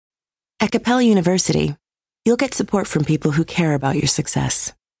At Capella University, you'll get support from people who care about your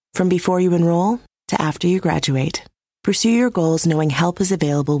success. From before you enroll to after you graduate, pursue your goals knowing help is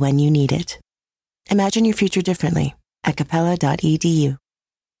available when you need it. Imagine your future differently at capella.edu.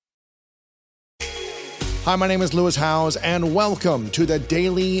 Hi, my name is Lewis Howes, and welcome to the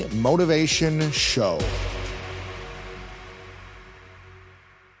Daily Motivation Show.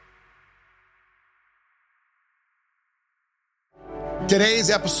 Today's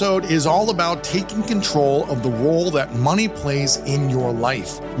episode is all about taking control of the role that money plays in your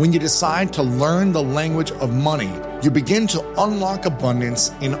life. When you decide to learn the language of money, you begin to unlock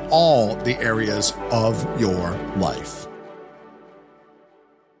abundance in all the areas of your life.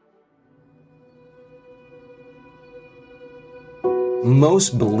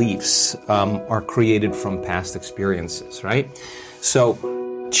 Most beliefs are created from past experiences, right?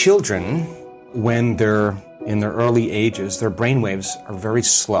 So children, when they're in their early ages, their brainwaves are very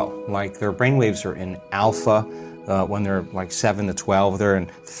slow. Like their brainwaves are in alpha when they're like 7 to 12. They're in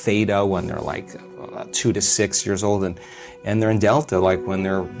theta when they're like 2 to 6 years old. And they're in delta like when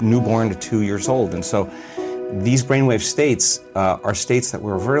they're newborn to 2 years old. And so these brainwave states are states that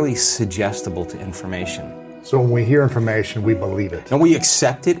were really suggestible to information. So when we hear information, we believe it. And we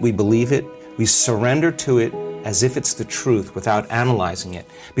accept it, we believe it, we surrender to it as if it's the truth without analyzing it,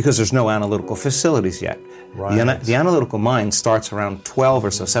 because there's no analytical facilities yet. Right. The analytical mind starts around 12 or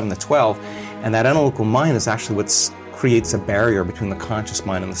so, 7 to 12, and that analytical mind is actually what creates a barrier between the conscious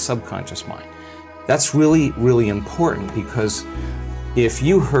mind and the subconscious mind. That's really, really important, because if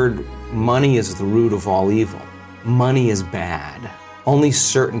you heard money is the root of all evil, money is bad. Only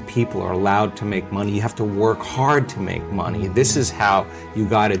certain people are allowed to make money. You have to work hard to make money. This is how you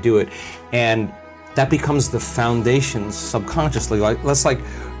got to do it. And that becomes the foundation subconsciously. That's like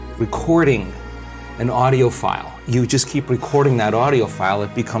recording an audio file. You just keep recording that audio file,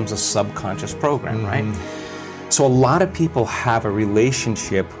 it becomes a subconscious program, right? So a lot of people have a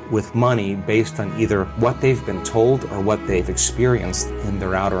relationship with money based on either what they've been told or what they've experienced in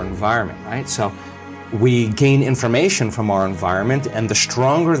their outer environment, right? So we gain information from our environment, and the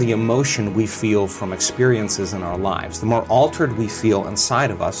stronger the emotion we feel from experiences in our lives, the more altered we feel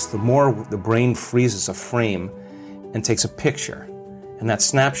inside of us, the more the brain freezes a frame and takes a picture. And that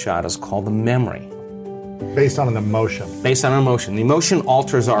snapshot is called the memory. Based on an emotion. Based on an emotion. The emotion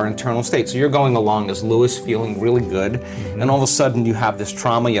alters our internal state. So you're going along as Lewis, feeling really good, and all of a sudden you have this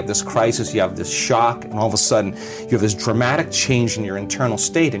trauma, you have this crisis, you have this shock, and all of a sudden you have this dramatic change in your internal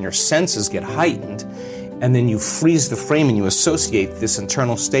state, and your senses get heightened, and then you freeze the frame and you associate this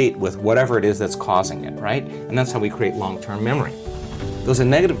internal state with whatever it is that's causing it, right? And that's how we create long-term memory. Those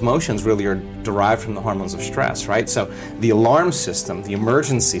negative emotions really are derived from the hormones of stress, right? So the alarm system, the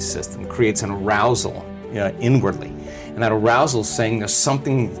emergency system, creates an arousal inwardly. And that arousal is saying there's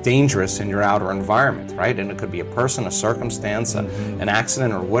something dangerous in your outer environment, right? And it could be a person, a circumstance, an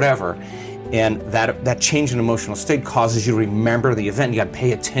accident, or whatever. And that change in emotional state causes you to remember the event. You got to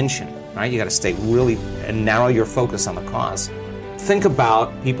pay attention, right? You got to stay really and narrow your focus on the cause. Think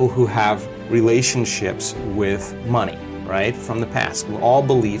about people who have relationships with money, right, from the past. All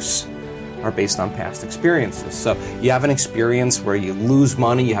beliefs are based on past experiences. So you have an experience where you lose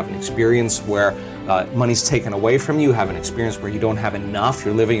money, you have an experience where money's taken away from you, you have an experience where you don't have enough,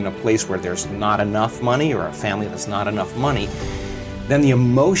 you're living in a place where there's not enough money, or a family that's not enough money. Then the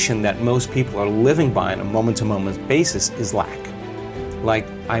emotion that most people are living by on a moment-to-moment basis is lack. Like,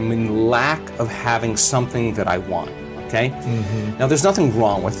 I'm in lack of having something that I want, okay? Now, there's nothing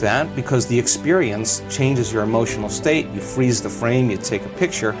wrong with that, because the experience changes your emotional state. You freeze the frame, you take a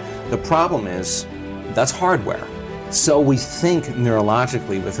picture. The problem is, that's hardware. So we think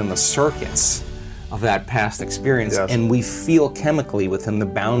neurologically within the circuits of that past experience, Yes. and we feel chemically within the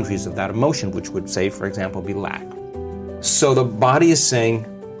boundaries of that emotion, which would say, for example, be lack. So the body is saying,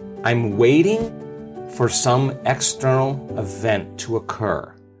 I'm waiting for some external event to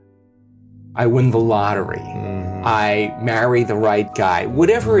occur. I win the lottery. I marry the right guy.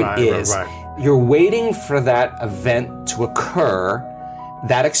 Whatever it is, you're waiting for that event to occur.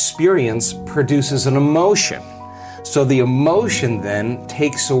 That experience produces an emotion. So the emotion then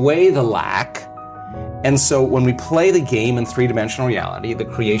takes away the lack. And so when we play the game in three-dimensional reality, the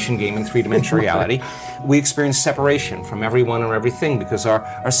creation game in three-dimensional reality, we experience separation from everyone or everything, because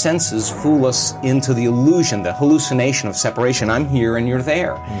our senses fool us into the illusion, the hallucination of separation. I'm here and you're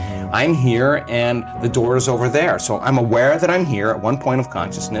there. I'm here and the door is over there. So I'm aware that I'm here at one point of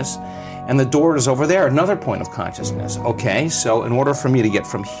consciousness, and the door is over there, another point of consciousness. Okay, so in order for me to get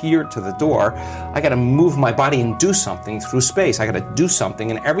from here to the door, I got to move my body and do something through space. I got to do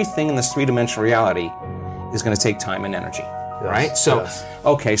something, and everything in this three-dimensional reality is going to take time and energy. right? So,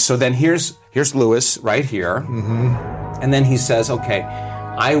 okay, so then here's Lewis right here. And then he says, okay,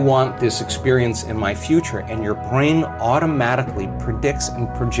 I want this experience in my future. And your brain automatically predicts and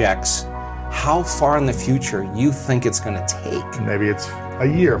projects how far in the future you think it's going to take. Maybe it's a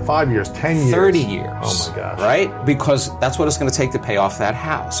year, 5 years, 10 years. 30 years. Oh my gosh. Right? Because that's what it's going to take to pay off that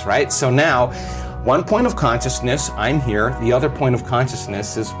house, right? So now, one point of consciousness, I'm here. The other point of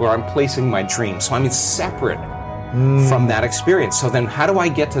consciousness is where I'm placing my dream. So I'm separate from that experience. So then how do I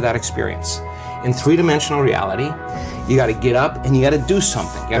get to that experience? In three-dimensional reality, you got to get up and you got to do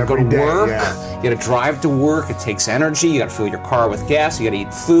something. You got to go to work. You got to drive to work. It takes energy. You got to fill your car with gas. You got to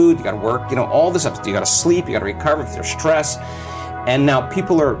eat food. You got to work. You know, all this stuff. You got to sleep. You got to recover if there's stress. And now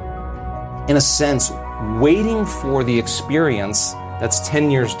people are, in a sense, waiting for the experience that's 10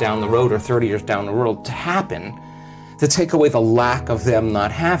 years down the road or 30 years down the road to happen, to take away the lack of them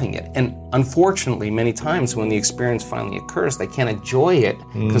not having it. And unfortunately, many times when the experience finally occurs, they can't enjoy it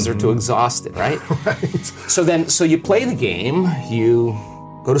because they're too exhausted, right? So you play the game, you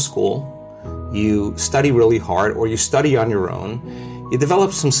go to school, you study really hard, or you study on your own, you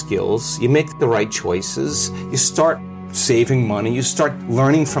develop some skills, you make the right choices, you start saving money, you start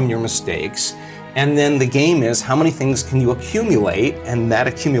learning from your mistakes, and then the game is how many things can you accumulate, and that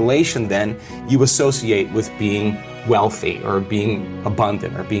accumulation then you associate with being wealthy or being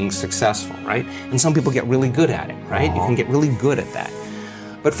abundant or being successful, right? And some people get really good at it, right? You can get really good at that.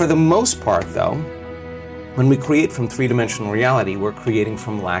 But for the most part, though, when we create from three-dimensional reality, we're creating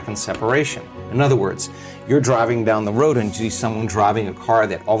from lack and separation. In other words, you're driving down the road and you see someone driving a car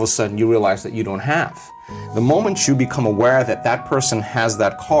that all of a sudden you realize that you don't have. The moment you become aware that that person has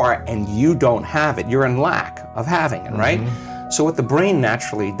that car and you don't have it, you're in lack of having it, right? So what the brain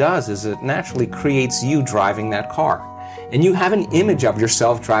naturally does is it naturally creates you driving that car. And you have an image of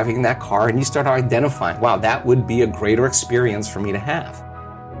yourself driving that car and you start identifying, wow, that would be a greater experience for me to have.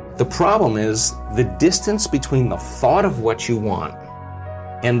 The problem is the distance between the thought of what you want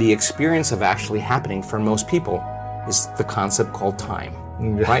and the experience of actually happening for most people is the concept called time,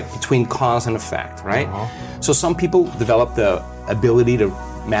 right? Between cause and effect, right? So some people develop the ability to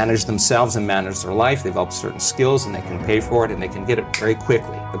manage themselves and manage their life. They develop certain skills and they can pay for it and they can get it very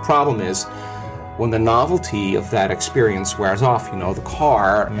quickly. The problem is when the novelty of that experience wears off, you know, the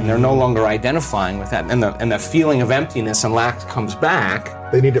car, and they're no longer identifying with that, and the feeling of emptiness and lack comes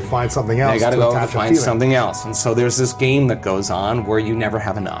back. They need to find something else. They got to go and find feeling. something else. And so there's this game that goes on where you never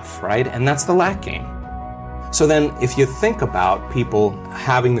have enough, right? And that's the lack game. So then if you think about people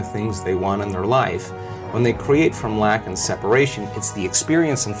having the things they want in their life, when they create from lack and separation, it's the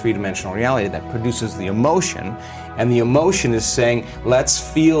experience in three-dimensional reality that produces the emotion, and the emotion is saying,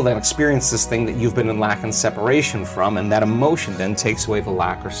 let's feel and experience this thing that you've been in lack and separation from, and that emotion then takes away the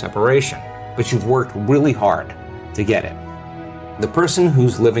lack or separation. But you've worked really hard to get it. The person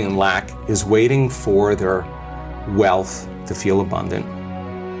who's living in lack is waiting for their wealth to feel abundant.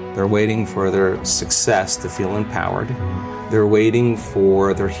 They're waiting for their success to feel empowered. They're waiting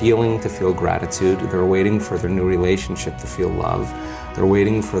for their healing to feel gratitude. They're waiting for their new relationship to feel love. They're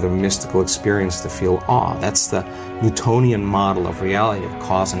waiting for their mystical experience to feel awe. That's the Newtonian model of reality, of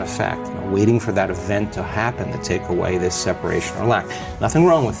cause and effect. You know, waiting for that event to happen to take away this separation or lack. Nothing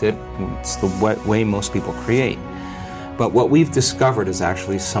wrong with it. It's the way most people create. But what we've discovered is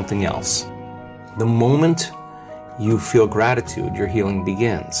actually something else. The moment you feel gratitude, your healing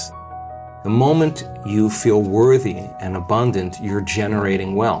begins. The moment you feel worthy and abundant, you're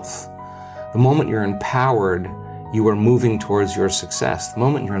generating wealth. The moment you're empowered, you are moving towards your success. The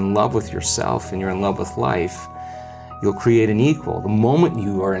moment you're in love with yourself and you're in love with life, you'll create an equal. The moment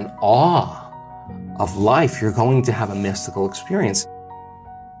you are in awe of life, you're going to have a mystical experience.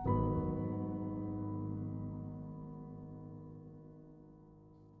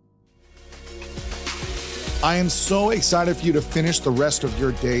 I am so excited for you to finish the rest of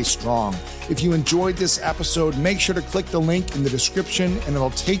your day strong. If you enjoyed this episode, make sure to click the link in the description and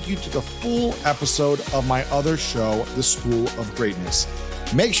it'll take you to the full episode of my other show, The School of Greatness.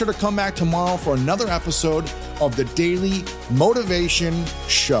 Make sure to come back tomorrow for another episode of the Daily Motivation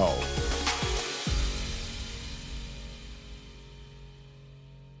Show.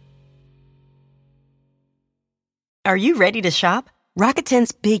 Are you ready to shop?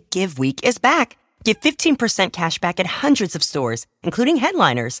 Rakuten's Big Give Week is back. Get 15% cash back at hundreds of stores, including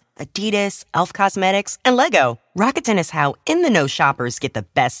headliners, Adidas, Elf Cosmetics, and Lego. Rakuten is how in-the-know shoppers get the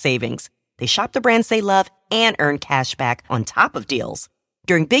best savings. They shop the brands they love and earn cash back on top of deals.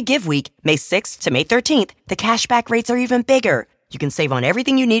 During Big Give Week, May 6th to May 13th, the cash back rates are even bigger. You can save on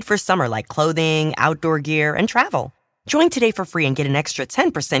everything you need for summer like clothing, outdoor gear, and travel. Join today for free and get an extra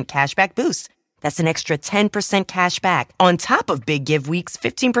 10% cash back boost. That's an extra 10% cash back on top of Big Give Week's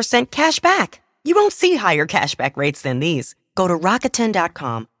 15% cash back. You won't see higher cashback rates than these. Go to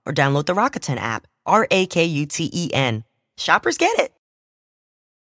Rakuten.com or download the Rakuten app, Rakuten. Shoppers get it.